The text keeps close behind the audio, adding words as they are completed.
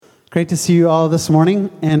Great to see you all this morning,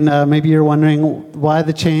 and maybe you're wondering why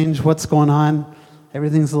the change, what's going on.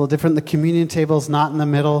 Everything's a little different. The communion table's not in the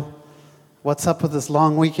middle. What's up with this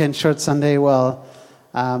long weekend, short Sunday? Well,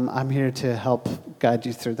 I'm here to help guide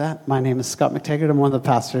you through that. My name is Scott McTaggart. I'm one of the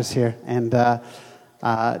pastors here, and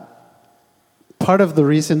part of the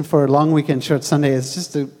reason for long weekend, short Sunday is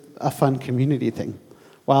just a fun community thing.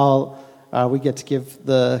 While we get to give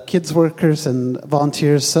the kids workers and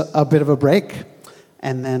volunteers a bit of a break,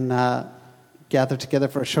 and then gather together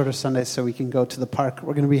for a shorter Sunday so we can go to the park.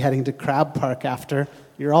 We're going to be heading to Crab Park after.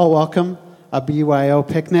 You're all welcome, a BYO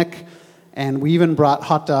picnic, and we even brought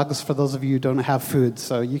hot dogs for those of you who don't have food,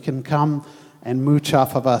 so you can come and mooch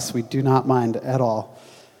off of us. We do not mind at all.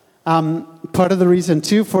 Part of the reason,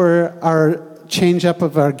 too, for our change up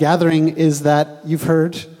of our gathering is that you've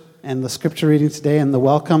heard, and the scripture reading today and the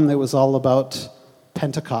welcome, it was all about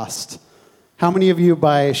Pentecost. How many of you,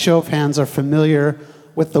 by show of hands, are familiar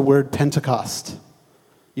with the word Pentecost?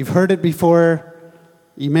 You've heard it before.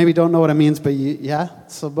 You maybe don't know what it means, but yeah,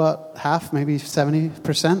 it's about half, maybe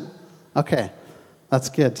 70%. Okay, that's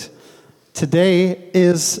good. Today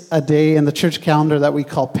is a day in the church calendar that we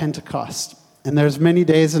call Pentecost. And there's many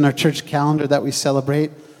days in our church calendar that we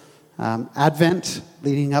celebrate. Advent,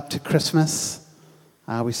 leading up to Christmas.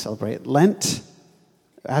 We celebrate Lent,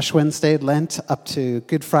 Ash Wednesday, Lent, up to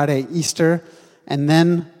Good Friday, Easter, and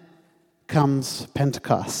then comes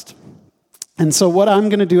Pentecost. And so what I'm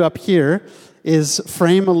going to do up here is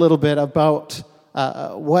frame a little bit about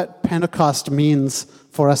what Pentecost means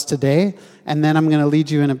for us today, and then I'm going to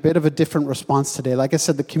lead you in a bit of a different response today. Like I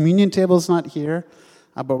said, the communion table is not here,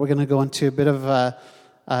 but we're going to go into a bit of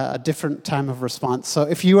a different time of response. So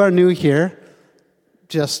if you are new here,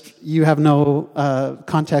 you have no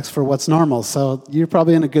context for what's normal, so you're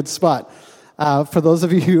probably in a good spot. For those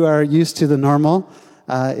of you who are used to the normal,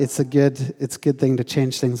 it's a good thing to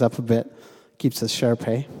change things up a bit. Keeps us sharp,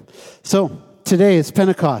 hey? So today is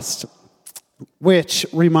Pentecost, which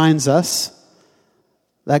reminds us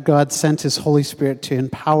that God sent His Holy Spirit to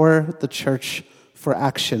empower the church for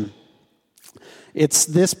action. It's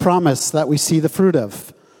this promise that we see the fruit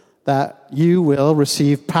of, that you will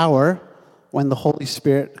receive power when the Holy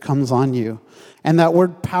Spirit comes on you. And that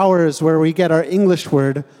word power is where we get our English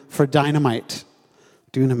word for dynamite,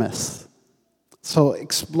 dunamis. So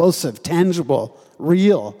explosive, tangible,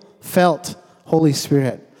 real, felt Holy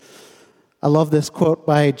Spirit. I love this quote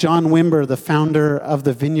by John Wimber, the founder of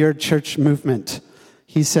the Vineyard Church movement.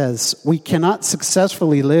 He says, "We cannot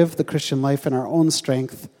successfully live the Christian life in our own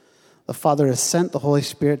strength. The Father has sent the Holy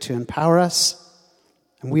Spirit to empower us,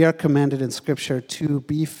 and we are commanded in Scripture to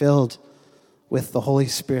be filled with the Holy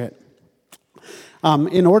Spirit."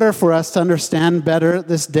 In order for us to understand better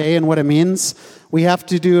this day and what it means, we have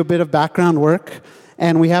to do a bit of background work,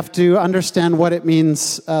 and we have to understand what it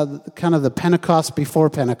means, kind of the Pentecost before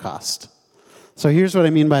Pentecost. So here's what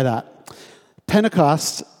I mean by that.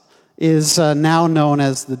 Pentecost is now known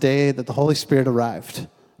as the day that the Holy Spirit arrived.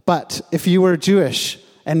 But if you were Jewish,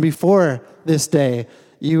 and before this day,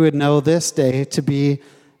 you would know this day to be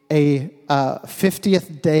a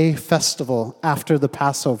 50th day festival after the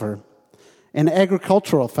Passover, an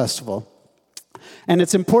agricultural festival. And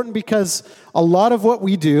it's important because a lot of what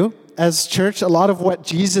we do as church, a lot of what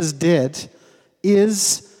Jesus did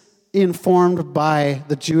is informed by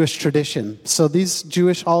the Jewish tradition. So these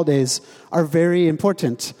Jewish holidays are very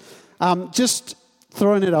important. Just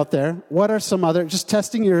throwing it out there, what are some other, just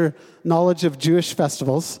testing your knowledge of Jewish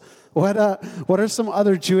festivals, what are some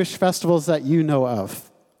other Jewish festivals that you know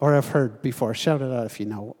of or have heard before? Shout it out if you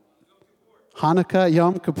know. Hanukkah,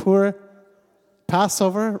 Yom Kippur,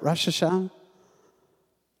 Passover, Rosh Hashanah,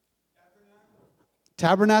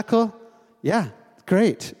 Tabernacle. Yeah,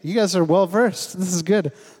 great. You guys are well versed. This is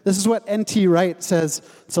good. This is what N.T. Wright says.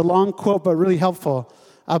 It's a long quote, but really helpful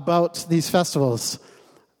about these festivals.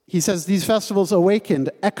 He says, "These festivals awakened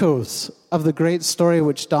echoes of the great story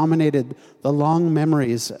which dominated the long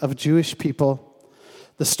memories of Jewish people.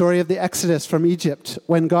 The story of the Exodus from Egypt,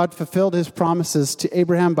 when God fulfilled His promises to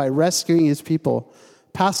Abraham by rescuing His people.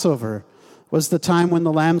 Passover was the time when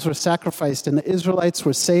the lambs were sacrificed and the Israelites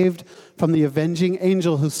were saved from the avenging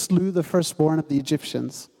angel who slew the firstborn of the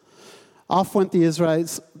Egyptians. Off went the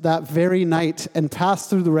Israelites that very night and passed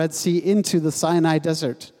through the Red Sea into the Sinai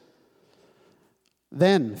desert.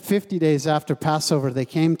 Then, 50 days after Passover, they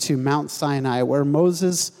came to Mount Sinai, where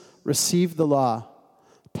Moses received the law.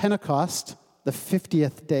 Pentecost, the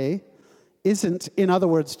 50th day, isn't, in other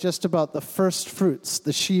words, just about the first fruits,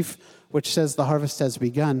 the sheaf which says the harvest has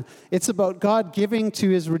begun. It's about God giving to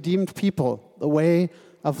His redeemed people the way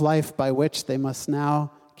of life by which they must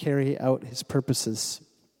now carry out His purposes.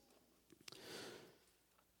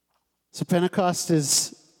 So Pentecost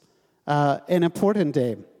is an important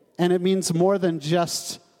day, and it means more than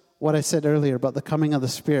just what I said earlier about the coming of the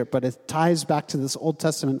Spirit, but it ties back to this Old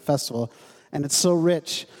Testament festival, and it's so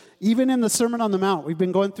rich. Even in the Sermon on the Mount, we've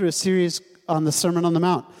been going through a series on the Sermon on the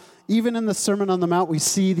Mount. Even in the Sermon on the Mount, we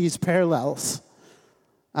see these parallels.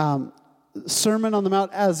 Sermon on the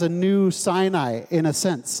Mount as a new Sinai, in a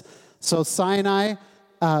sense. So Sinai,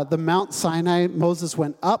 the Mount Sinai, Moses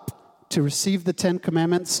went up to receive the 10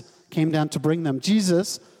 Commandments, came down to bring them.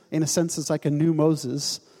 Jesus, in a sense, is like a new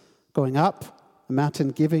Moses going up the mountain,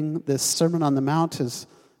 giving this Sermon on the Mount is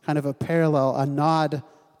kind of a parallel, a nod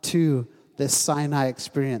to this Sinai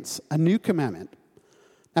experience, a new commandment.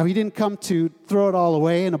 Now, he didn't come to throw it all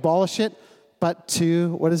away and abolish it, but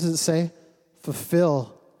to, what does it say?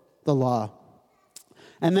 Fulfill the law.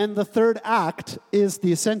 And then the third act is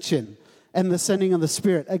the ascension and the sending of the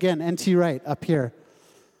Spirit. Again, N.T. Wright up here.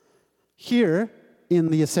 Here, in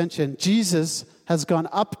the ascension, Jesus has gone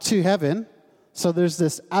up to heaven. So there's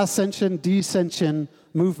this ascension, descension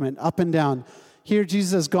movement, up and down. Here,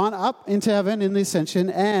 Jesus has gone up into heaven in the ascension,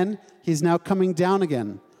 and he's now coming down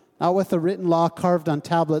again. Not with a written law carved on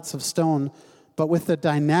tablets of stone, but with the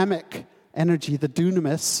dynamic energy, the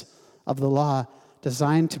dunamis of the law,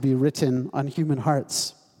 designed to be written on human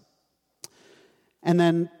hearts. And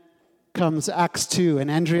then comes Acts 2, and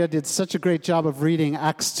Andrea did such a great job of reading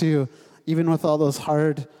Acts 2, even with all those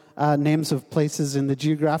hard names of places in the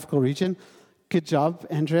geographical region. Good job,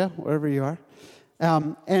 Andrea, wherever you are.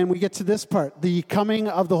 And we get to this part, the coming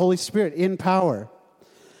of the Holy Spirit in power.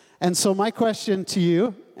 And so my question to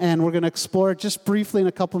you, and we're going to explore just briefly in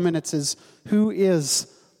a couple minutes, is who is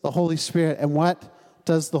the Holy Spirit and what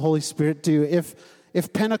does the Holy Spirit do?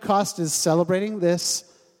 If Pentecost is celebrating this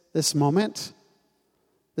moment,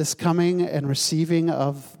 this coming and receiving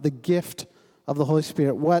of the gift of the Holy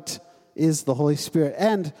Spirit, what is the Holy Spirit?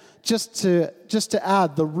 And just to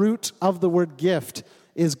add, the root of the word gift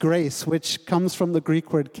is grace, which comes from the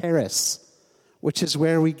Greek word charis, which is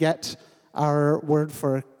where we get our word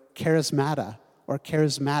for charismata or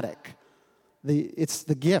charismatic. It's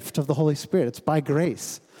the gift of the Holy Spirit. It's by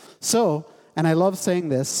grace. So, and I love saying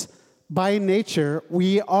this, by nature,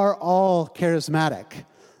 we are all charismatic.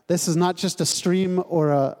 This is not just a stream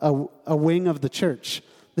or a wing of the church.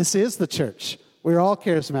 This is the church. We're all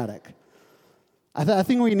charismatic. I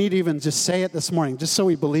think we need to even just say it this morning, just so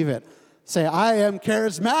we believe it. Say, I am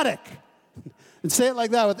charismatic. And say it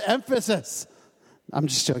like that with emphasis. I'm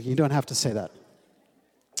just joking. You don't have to say that.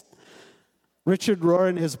 Richard Rohr,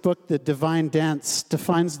 in his book, The Divine Dance,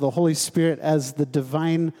 defines the Holy Spirit as the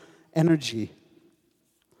divine energy.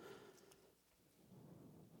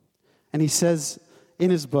 And he says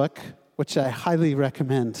in his book, which I highly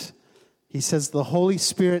recommend, he says the Holy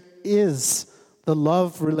Spirit is the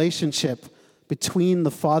love relationship between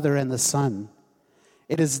the Father and the Son.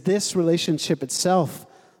 It is this relationship itself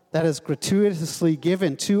that is gratuitously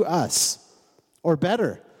given to us. Or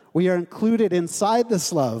better, we are included inside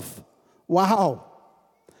this love. Wow.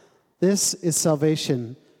 This is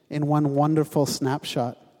salvation in one wonderful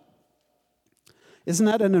snapshot. Isn't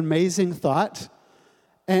that an amazing thought?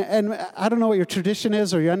 And I don't know what your tradition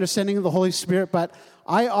is or your understanding of the Holy Spirit, but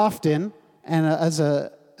I often, and as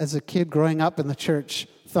a kid growing up in the church,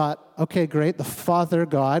 thought, okay, great, the Father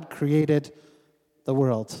God created the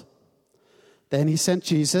world. Then he sent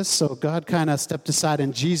Jesus, so God kind of stepped aside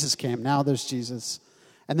and Jesus came. Now there's Jesus.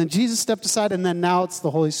 And then Jesus stepped aside, and then now it's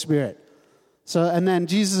the Holy Spirit. So, and then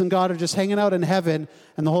Jesus and God are just hanging out in heaven,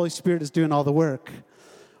 and the Holy Spirit is doing all the work.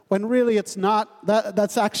 When really it's not.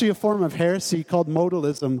 That's actually a form of heresy called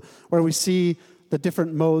modalism, where we see the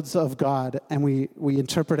different modes of God, and we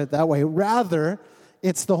interpret it that way. Rather,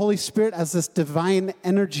 it's the Holy Spirit as this divine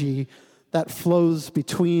energy that flows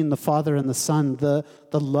between the Father and the Son, the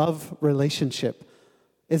love relationship.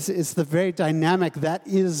 It's the very dynamic that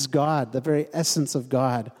is God, the very essence of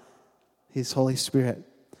God, His Holy Spirit.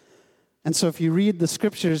 And so if you read the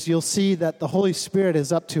scriptures, you'll see that the Holy Spirit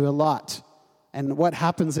is up to a lot. And what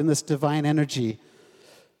happens in this divine energy,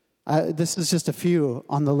 this is just a few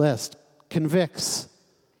on the list. Convicts.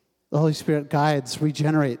 The Holy Spirit guides,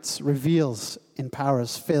 regenerates, reveals,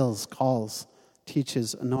 empowers, fills, calls,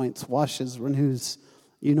 teaches, anoints, washes, renews,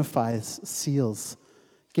 unifies, seals,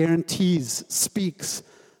 guarantees, speaks,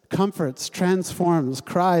 comforts, transforms,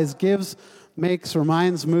 cries, gives, makes,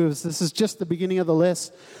 reminds, moves. This is just the beginning of the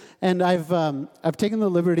list. And I've taken the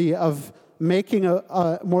liberty of making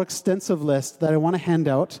a more extensive list that I want to hand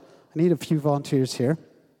out. I need a few volunteers here.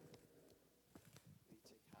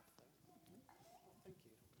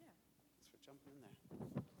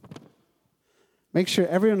 Make sure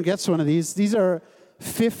everyone gets one of these. These are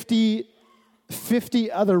 50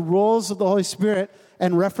 50 other roles of the Holy Spirit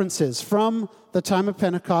and references from the time of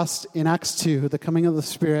Pentecost in Acts 2, the coming of the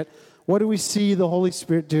Spirit. What do we see the Holy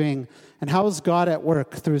Spirit doing? And how is God at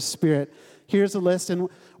work through His Spirit? Here's a list. And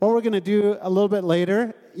what we're going to do a little bit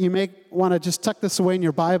later, you may want to just tuck this away in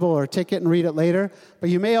your Bible or take it and read it later. But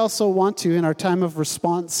you may also want to, in our time of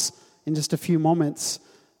response in just a few moments,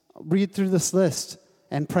 read through this list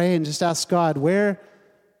and pray and just ask God, where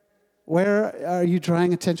are you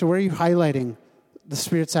drawing attention? Where are you highlighting the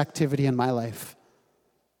Spirit's activity in my life?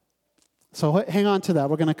 So hang on to that.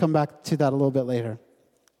 We're going to come back to that a little bit later.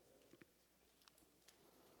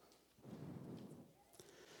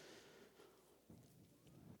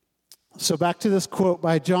 So back to this quote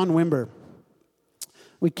by John Wimber.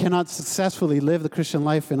 We cannot successfully live the Christian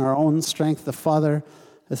life in our own strength. The Father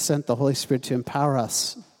has sent the Holy Spirit to empower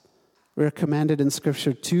us. We are commanded in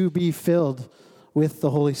Scripture to be filled with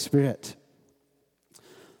the Holy Spirit.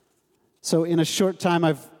 So in a short time,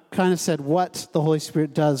 I've kind of said what the Holy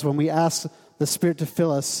Spirit does when we ask the Spirit to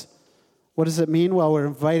fill us. What does it mean? Well, we're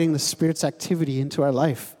inviting the Spirit's activity into our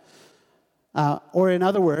life. Or in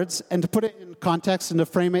other words, and to put it in context and to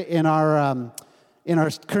frame it in our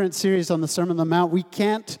current series on the Sermon on the Mount, we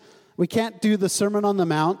can't do the Sermon on the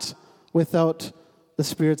Mount without the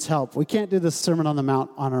Spirit's help. We can't do the Sermon on the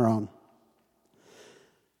Mount on our own.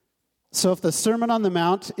 So if the Sermon on the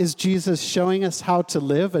Mount is Jesus showing us how to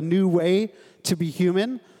live, a new way to be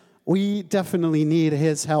human, we definitely need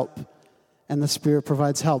His help. And the Spirit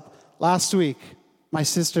provides help. Last week, my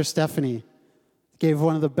sister Stephanie gave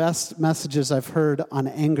one of the best messages I've heard on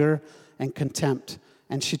anger and contempt.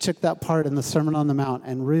 And she took that part in the Sermon on the Mount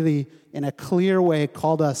and really, in a clear way,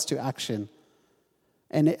 called us to action.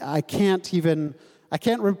 And I can't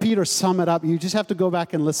repeat or sum it up. You just have to go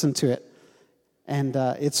back and listen to it. And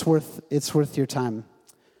it's worth your time.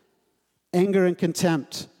 Anger and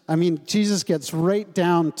contempt. I mean, Jesus gets right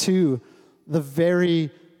down to the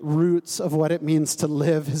very roots of what it means to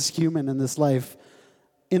live as human in this life.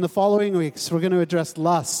 In the following weeks, we're going to address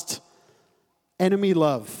lust, enemy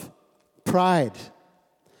love, pride.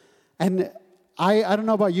 And I don't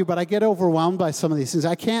know about you, but I get overwhelmed by some of these things.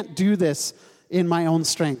 I can't do this in my own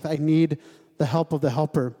strength. I need the help of the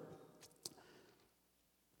helper.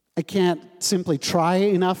 I can't simply try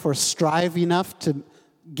enough or strive enough to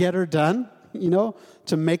get her done,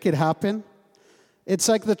 to make it happen. It's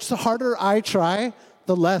like the harder I try,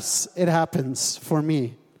 the less it happens for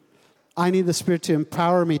me. I need the Spirit to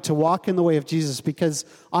empower me to walk in the way of Jesus because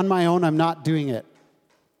on my own, I'm not doing it.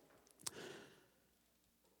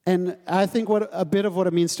 And I think a bit of what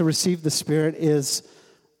it means to receive the Spirit is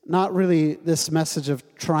not really this message of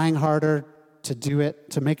trying harder to do it,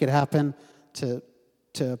 to make it happen, to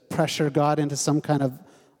pressure God into some kind of,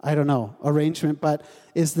 arrangement, but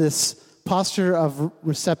is this posture of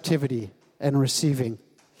receptivity and receiving.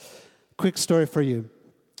 Quick story for you.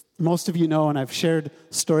 Most of you know, and I've shared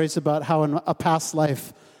stories about how in a past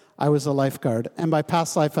life I was a lifeguard. And by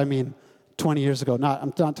past life, I mean 20 years ago.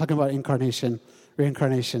 I'm not talking about reincarnation.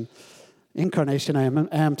 Incarnation I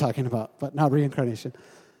am talking about, but not reincarnation.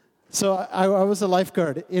 So I was a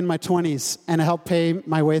lifeguard in my 20s, and I helped pay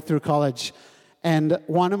my way through college. And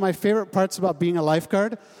one of my favorite parts about being a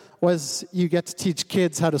lifeguard was you get to teach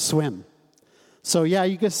kids how to swim. So yeah,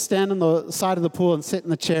 you just stand on the side of the pool and sit in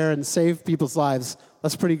the chair and save people's lives.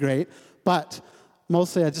 That's pretty great. But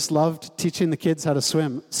mostly I just loved teaching the kids how to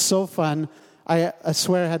swim. So fun. I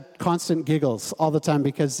swear I had constant giggles all the time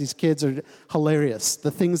because these kids are hilarious. The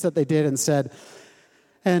things that they did and said.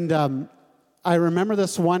 And I remember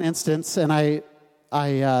this one instance, and I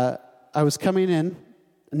was coming in,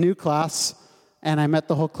 a new class, and I met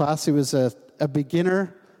the whole class. It was a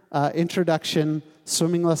beginner introduction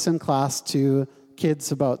swimming lesson class to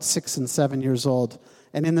kids about 6 and 7 years old.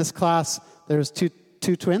 And in this class, there's two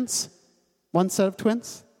twins, one set of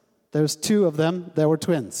twins. There's two of them that were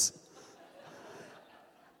twins.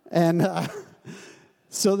 And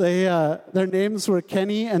so their names were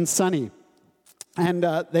Kenny and Sonny. And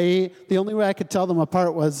the only way I could tell them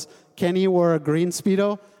apart was Kenny wore a green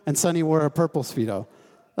Speedo and Sonny wore a purple Speedo.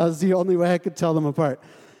 That was the only way I could tell them apart.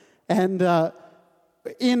 And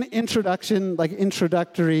in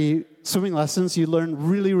introductory swimming lessons, you learn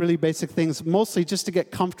really, really basic things, mostly just to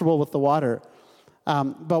get comfortable with the water.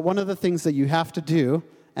 But one of the things that you have to do,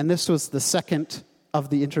 and this was the second of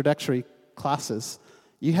the introductory classes,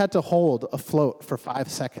 you had to hold a float for 5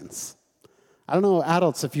 seconds. I don't know,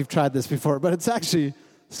 adults, if you've tried this before, but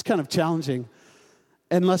it's kind of challenging.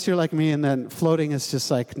 Unless you're like me, and then floating is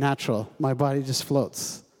just like natural. My body just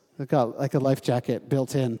floats. I've got like a life jacket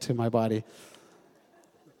built into my body.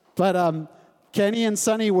 But Kenny and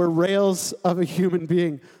Sonny were rails of a human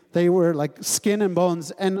being. They were like skin and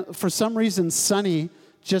bones. And for some reason, Sonny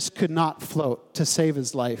just could not float to save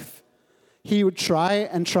his life. He would try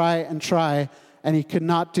and try and try, and he could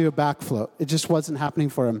not do a back float. It just wasn't happening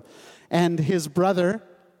for him. And his brother,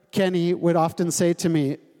 Kenny, would often say to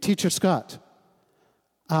me, Teacher Scott,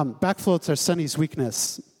 back floats are Sonny's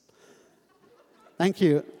weakness. Thank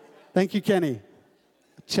you. Thank you, Kenny.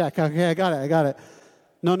 Check. Okay, I got it.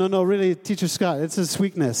 No, really, Teacher Scott, it's his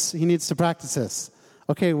weakness. He needs to practice this.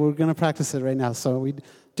 Okay, we're going to practice it right now. So we'd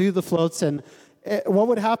do the floats, and what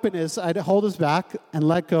would happen is I'd hold his back and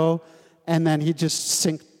let go, and then he'd just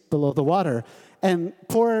sink below the water. And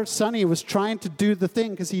poor Sonny was trying to do the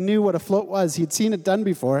thing because he knew what a float was. He'd seen it done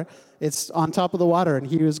before. It's on top of the water, and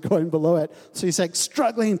he was going below it. So he's like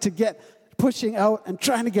struggling to pushing out and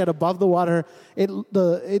trying to get above the water.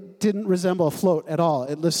 It didn't resemble a float at all.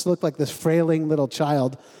 It just looked like this frailing little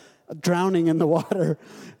child drowning in the water.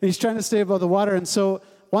 And he's trying to stay above the water. And so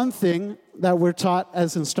one thing that we're taught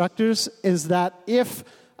as instructors is that if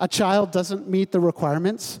a child doesn't meet the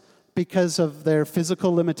requirements because of their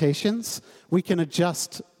physical limitations, we can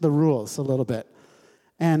adjust the rules a little bit.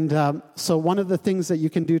 And so one of the things that you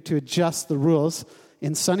can do to adjust the rules,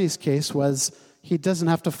 in Sonny's case, was he doesn't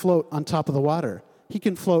have to float on top of the water. He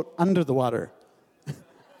can float under the water,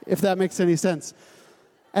 if that makes any sense.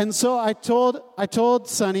 And so I told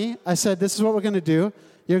Sonny, I said, this is what we're going to do.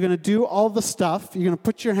 You're going to do all the stuff. You're going to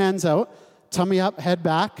put your hands out, tummy up, head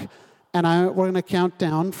back, and we're going to count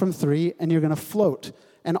down from 3, and you're going to float.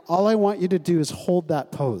 And all I want you to do is hold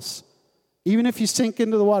that pose. Even if you sink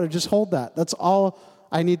into the water, just hold that. That's all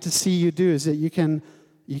I need to see you do, is that you can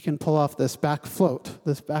pull off this back float.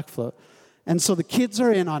 And so the kids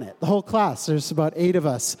are in on it, the whole class. There's about 8 of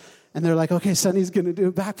us. And they're like, okay, Sonny's going to do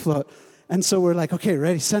a back float. And so we're like, okay,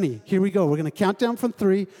 ready, Sonny, here we go. We're going to count down from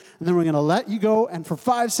 3, and then we're going to let you go. And for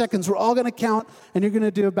 5 seconds, we're all going to count, and you're going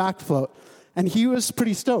to do a back float. And he was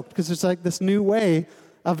pretty stoked because it's like this new way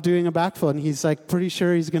of doing a back float. And he's like pretty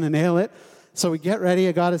sure he's going to nail it. So we get ready.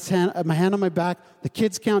 I got my hand on my back. The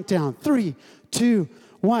kids count down. 3, 2,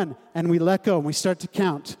 1. And we let go, and we start to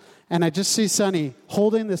count. And I just see Sonny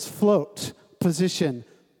holding this float position.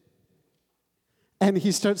 And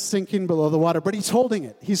he starts sinking below the water, but he's holding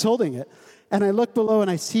it. And I look below,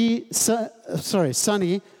 and I see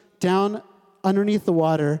Sonny down underneath the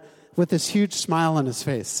water with this huge smile on his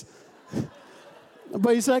face.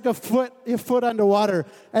 But he's like a foot underwater.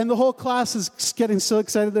 And the whole class is getting so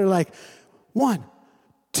excited. They're like, 1,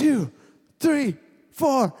 2, 3,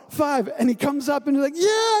 4, 5. And he comes up and he's like, yeah,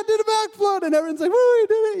 I did a back float. And everyone's like, woo,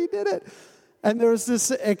 he did it. And there was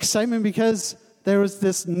this excitement because there was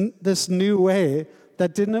this new way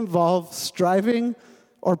that didn't involve striving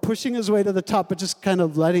or pushing his way to the top, but just kind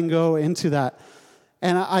of letting go into that.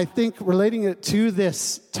 And I think relating it to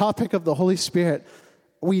this topic of the Holy Spirit,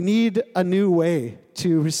 we need a new way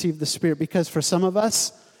to receive the Spirit, because for some of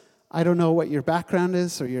us, I don't know what your background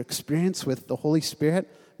is or your experience with the Holy Spirit.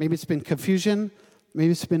 Maybe it's been confusion.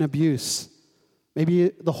 Maybe it's been abuse. Maybe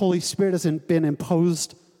the Holy Spirit hasn't been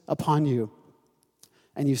imposed upon you,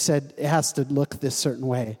 and you said it has to look this certain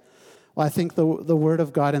way. Well, I think the Word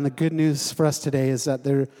of God and the good news for us today is that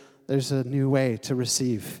there's a new way to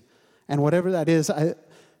receive. And whatever that is, I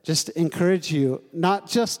just encourage you, not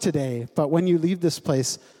just today, but when you leave this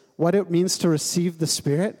place, what it means to receive the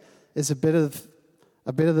Spirit is a bit of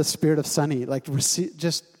the spirit of Sonny, like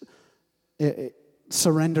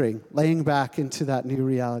surrendering, laying back into that new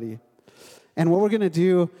reality. And what we're going to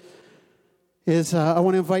do is I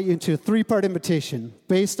want to invite you into a 3-part invitation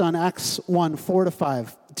based on Acts 1,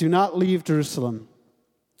 4-5. Do not leave Jerusalem.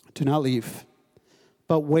 Do not leave.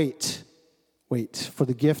 But wait for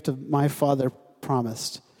the gift of my Father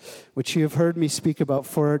promised, which you have heard me speak about.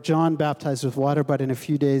 For John baptized with water, but in a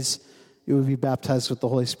few days you will be baptized with the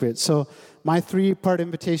Holy Spirit. So my 3-part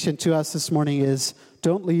invitation to us this morning is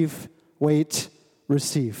don't leave, wait,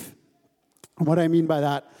 receive. And what I mean by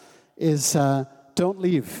that is don't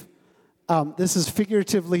leave. This is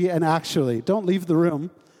figuratively and actually. Don't leave the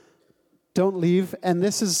room. Don't leave. And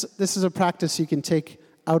this is a practice you can take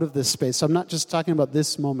out of this space. So I'm not just talking about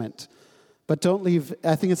this moment. But don't leave.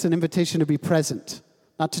 I think it's an invitation to be present,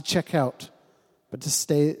 not to check out, but to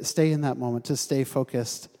stay in that moment, to stay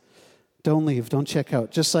focused. Don't leave. Don't check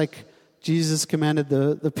out. Just like Jesus commanded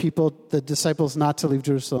the disciples not to leave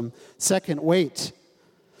Jerusalem. Second, wait.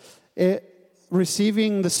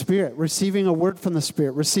 Receiving the Spirit, receiving a word from the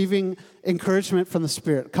Spirit, receiving encouragement from the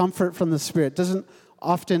Spirit, comfort from the Spirit doesn't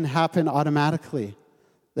often happen automatically.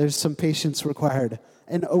 There's some patience required,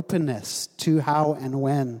 an openness to how and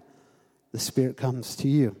when the Spirit comes to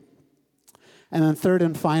you. And then third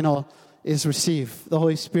and final is receive. The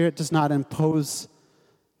Holy Spirit does not impose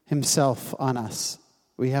himself on us.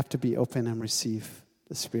 We have to be open and receive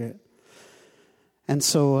the Spirit. And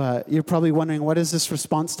so you're probably wondering, what is this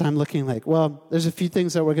response time looking like? Well, there's a few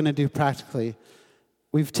things that we're going to do practically.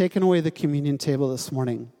 We've taken away the communion table this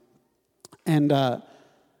morning. And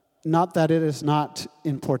not that it is not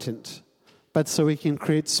important, but so we can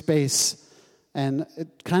create space and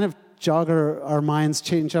it kind of jog our minds,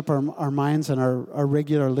 change up our minds and our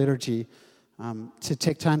regular liturgy to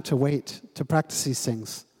take time to wait, to practice these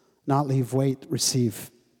things, not leave, wait,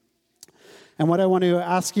 receive. And what I want to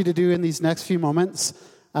ask you to do in these next few moments,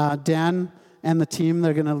 Dan and the team,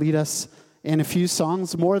 they're going to lead us in a few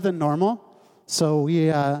songs, more than normal. So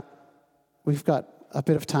we've got a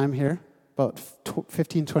bit of time here, about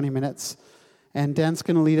 15, 20 minutes. And Dan's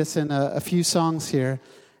going to lead us in a few songs here.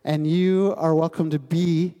 And you are welcome to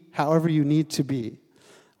be however you need to be.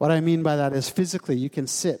 What I mean by that is physically, you can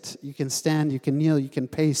sit, you can stand, you can kneel, you can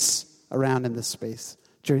pace around in this space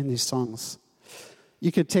during these songs.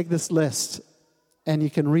 You could take this list and you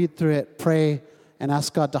can read through it, pray, and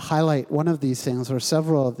ask God to highlight one of these things or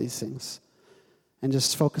several of these things and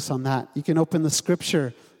just focus on that. You can open the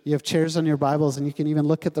scripture. You have chairs on your Bibles and you can even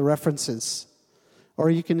look at the references. Or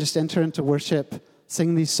you can just enter into worship,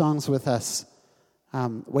 sing these songs with us.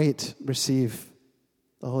 Wait, receive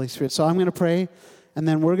the Holy Spirit. So I'm going to pray, and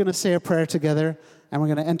then we're going to say a prayer together, and we're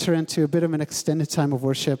going to enter into a bit of an extended time of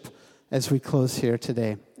worship as we close here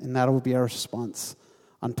today. And that will be our response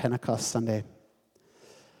on Pentecost Sunday.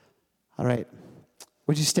 All right.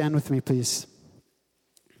 Would you stand with me, please?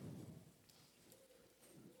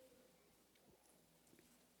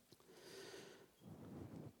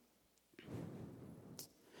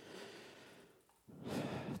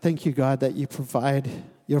 Thank you, God, that you provide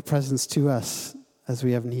your presence to us as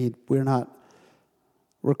we have need. We're not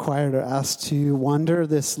required or asked to wander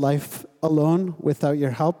this life alone without your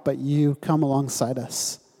help, but you come alongside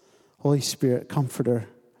us. Holy Spirit, comforter,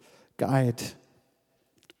 guide.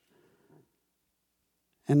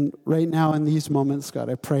 And right now in these moments, God,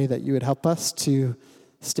 I pray that you would help us to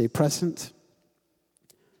stay present,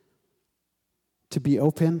 to be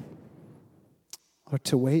open, or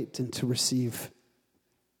to wait and to receive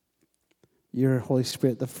your Holy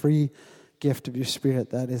Spirit, the free gift of your Spirit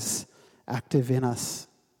that is active in us.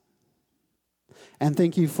 And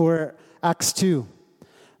thank you for Acts 2,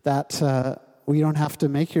 that we don't have to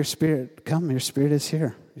make your Spirit come. Your Spirit is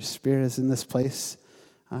here. Your Spirit is in this place.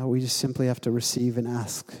 We just simply have to receive and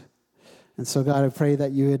ask. And so, God, I pray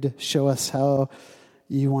that you would show us how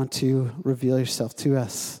you want to reveal yourself to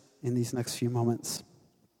us in these next few moments.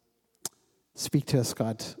 Speak to us,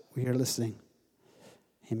 God. We are listening.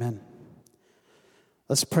 Amen.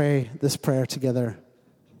 Let's pray this prayer together.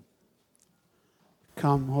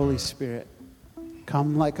 Come, Holy Spirit.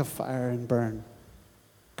 Come like a fire and burn.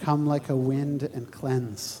 Come like a wind and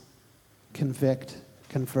cleanse. Convict,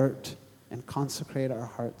 convert, and consecrate our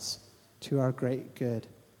hearts to our great good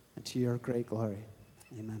and to your great glory.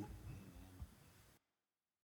 Amen.